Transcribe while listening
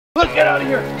Let's get out of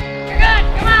here. You're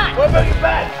good, come on. What about your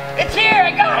bag? It's here,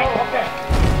 I got it. Oh, okay.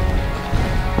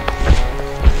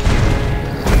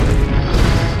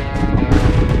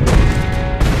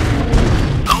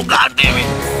 Oh, God damn it.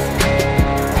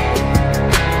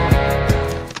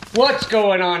 What's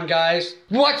going on, guys?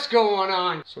 What's going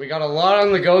on? So we got a lot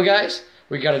on the go, guys.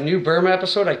 We got a new Berhma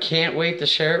episode. I can't wait to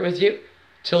share it with you.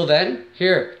 Till then,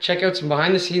 here, check out some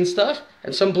behind the scenes stuff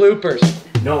and some bloopers.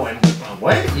 No one.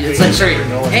 What? It's like, sorry,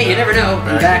 hey, you never know.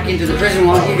 And back into the prison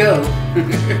won't you go.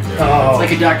 Oh. It's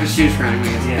like a Dr. Seuss rhyme, I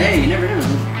guess. Yeah. Hey, you never know.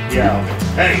 Yeah.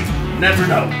 Hey, you never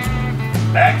know.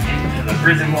 Back into the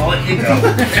prison wallet you go.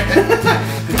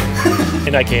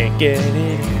 And I can't get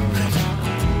it.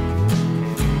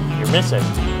 You're missing.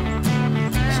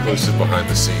 Exclusive behind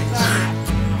the scenes.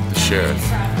 The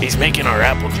sheriff. He's making our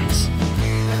apple juice.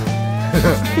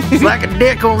 It's like a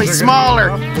dick, only smaller.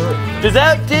 Does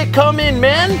that dick come in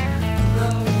men?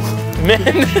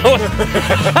 Men?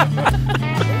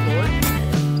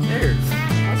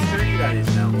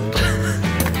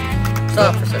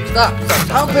 Stop for a second, stop.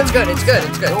 Oh, it's good, it's good,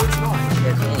 it's good. No, it's not.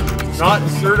 It's Not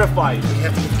certified. You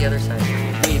have to get the other side.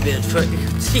 Need a bit of foot.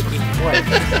 See.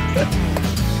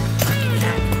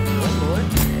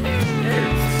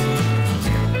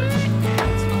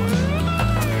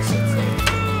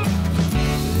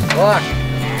 Walk.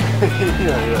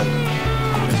 yeah.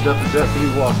 It's got the deputy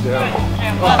walk down.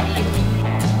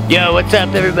 Yo, what's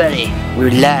up, everybody?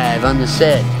 We're live on the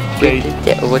set.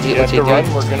 What's he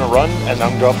doing? We're gonna run, and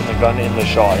I'm dropping the gun in the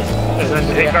shot. And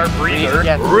then take our breather.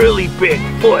 Really big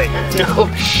foot. No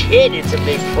shit, it's a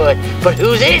Bigfoot. But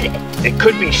who's in it? It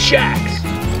could be Shaq's.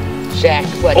 Shaq,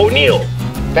 what? O'Neal.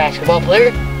 Basketball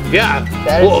player? Yeah.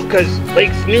 That is- Well, because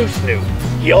Lake Snoo.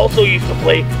 He also used to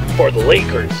play for the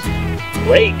Lakers.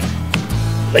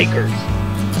 Lakers.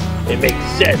 It makes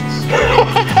sense.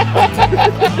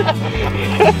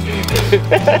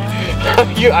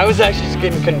 I was actually just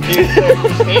getting confused there.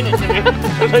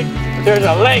 Like, there's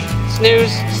a lake.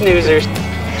 Snoozers.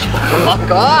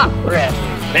 Fuck off, Brett.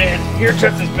 Man, you're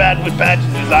just as bad with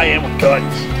badges as I am with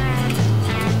guns.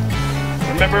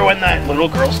 Remember when that little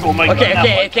girl stole my gun?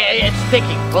 Okay, it's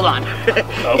sticking. Hold on.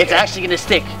 It's actually gonna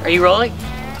stick. Are you rolling?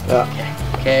 Yeah.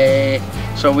 Okay.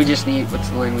 So we just need, what's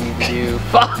the line we need to do?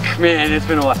 Fuck, man, it's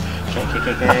been a while.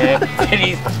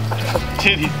 Okay.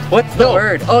 Titties. What's the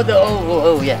word?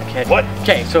 Oh, yeah, okay. What?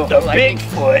 Okay, so. The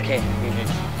Bigfoot.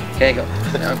 Okay, go.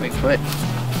 Now Bigfoot.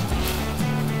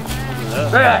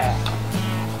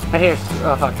 I hear,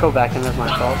 oh fuck, go back and that's my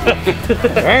fault.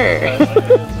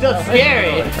 Still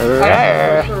scary.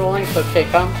 Alright, we're rolling, so okay,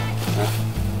 come.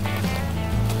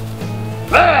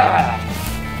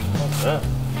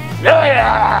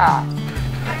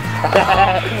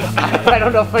 I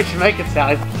don't know if I should make it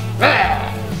sound.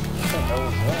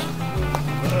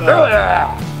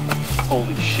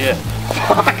 Holy shit.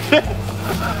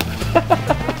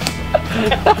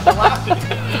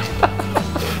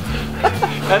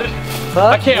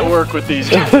 I can't work with these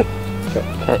guys.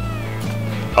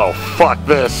 Oh, fuck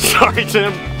this. Sorry,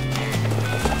 Tim.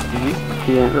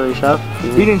 He didn't really shove? He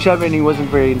didn't shove it and he wasn't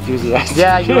very enthusiastic.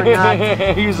 Yeah, you were not.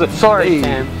 He was like, Sorry, hey,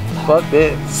 Tim. fuck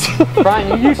this.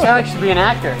 Brian, you used to actually be an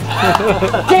actor.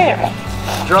 Damn it!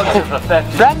 Drugs have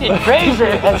affected. Brendan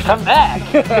Fraser has come back.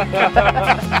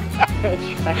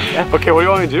 Okay, what do you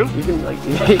want me to do? You can like,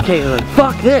 okay, like,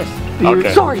 fuck this.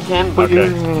 Okay. Sorry, Tim. But Okay.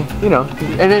 you know,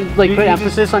 And then like put You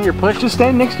emphasis on your push. just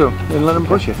stand next to him and let him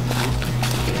push you.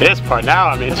 This part now,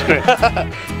 I'm into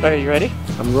it. Are you ready?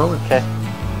 I'm rolling. Okay.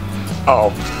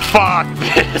 Oh, fuck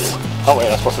this. Oh,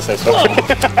 wait, I'm supposed to say something.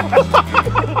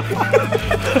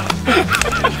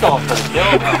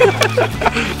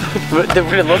 Did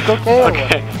it look okay?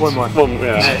 Okay. One more. Well,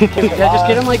 yeah. Can I just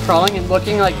get him like crawling and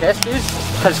looking like this, dude?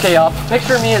 Cause okay, I'll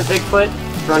picture me as Bigfoot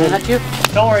running at you.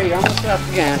 Don't worry, you're almost up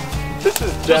again. This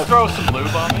is just throw some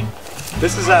lube on me.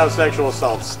 This is how sexual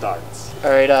assault starts. All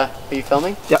right, are you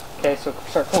filming? Yep. Okay, so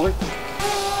start filming.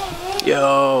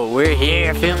 Yo, we're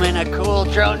here filming a cool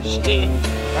drone shoot.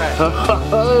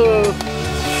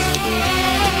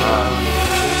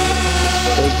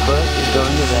 Bigfoot is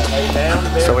going to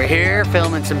that. So we're here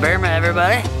filming some Berhma,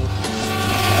 everybody.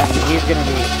 And he's gonna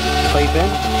be sleeping.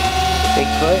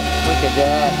 Bigfoot, look at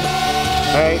that.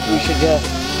 All right, we should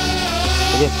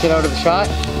just get out of the shot.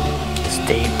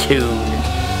 Stay tuned.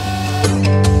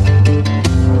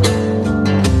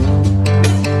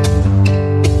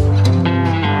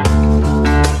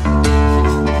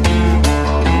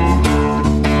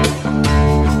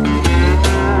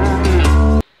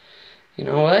 You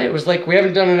know what? It was like we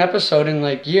haven't done an episode in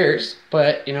like years,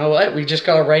 but you know what? We just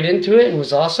got right into it and it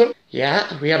was awesome.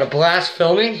 Yeah, we had a blast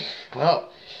filming. Well,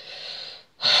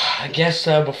 I guess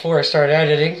before I start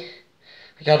editing,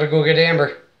 I gotta go get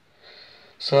Amber.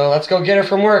 So let's go get her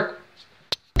from work.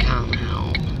 Come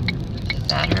out. Is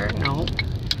that her? No.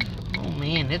 Oh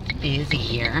man, it's busy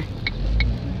here.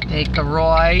 Take a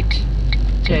right.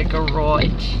 Take a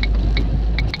right.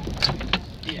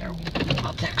 Yeah,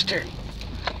 I'll text her.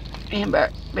 Amber,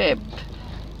 babe.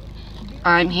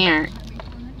 I'm here.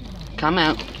 Come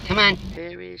out. Come on.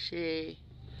 Where is she?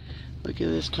 Look at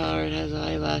this car. It has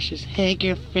eyelashes. Hey,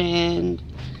 girlfriend.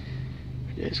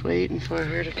 Just waiting for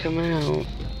her to come out.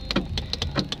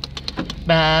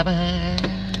 Bye-bye.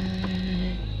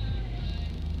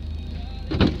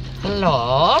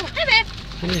 Hello. Hi, babe.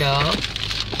 Hello.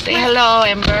 Say hello,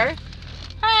 Amber.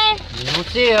 Hi. I don't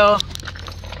see you.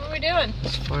 What are we doing?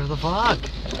 It's for the vlog.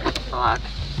 Vlog.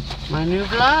 My new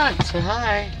vlog. Say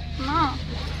hi. No.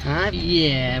 Hi.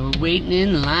 Yeah, we're waiting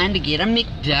in line to get a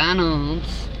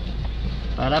McDonald's.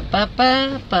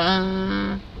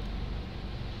 Ba-da-ba-ba-ba.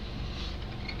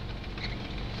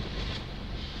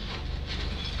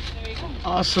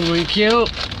 Awesomely cute.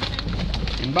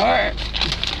 Amber.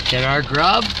 Get our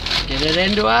grub. Get it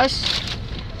into us.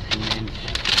 And then,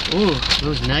 ooh,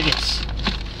 those nuggets.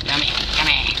 Yummy,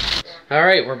 yummy.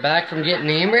 Alright, we're back from getting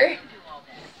Amber.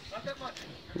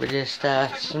 We're just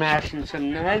smashing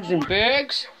some nugs and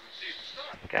burgers.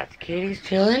 Got the kitties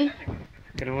chilling.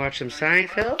 Gonna watch some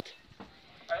Seinfeld.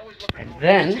 And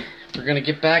then we're gonna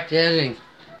get back to editing.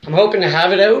 I'm hoping to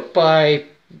have it out by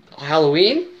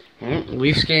Halloween.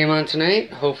 Leafs game on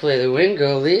tonight. Hopefully they win.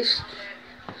 Go Leafs.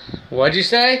 What'd you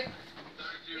say?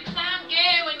 You sound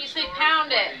gay when you say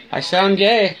pound it. I sound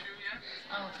gay.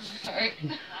 Oh, sorry.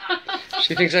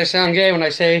 She thinks I sound gay when I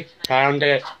say pound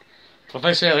it. What if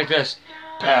I say it like this?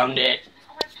 Pound it.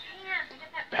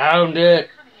 Pound it.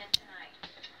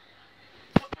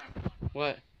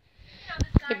 What?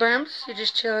 Hey, Berms, you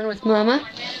just chilling with Mama?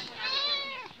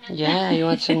 Yeah, you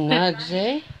want some nugs,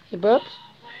 eh? Hey, Bubs?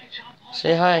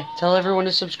 Say hi. Tell everyone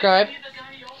to subscribe.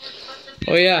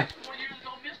 Oh yeah.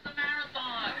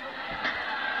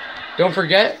 Don't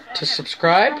forget to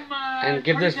subscribe and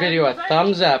give this video a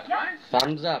thumbs up.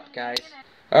 Thumbs up, guys.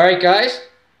 Alright, guys.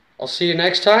 I'll see you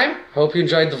next time. Hope you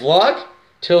enjoyed the vlog.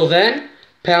 Till then,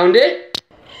 pound it.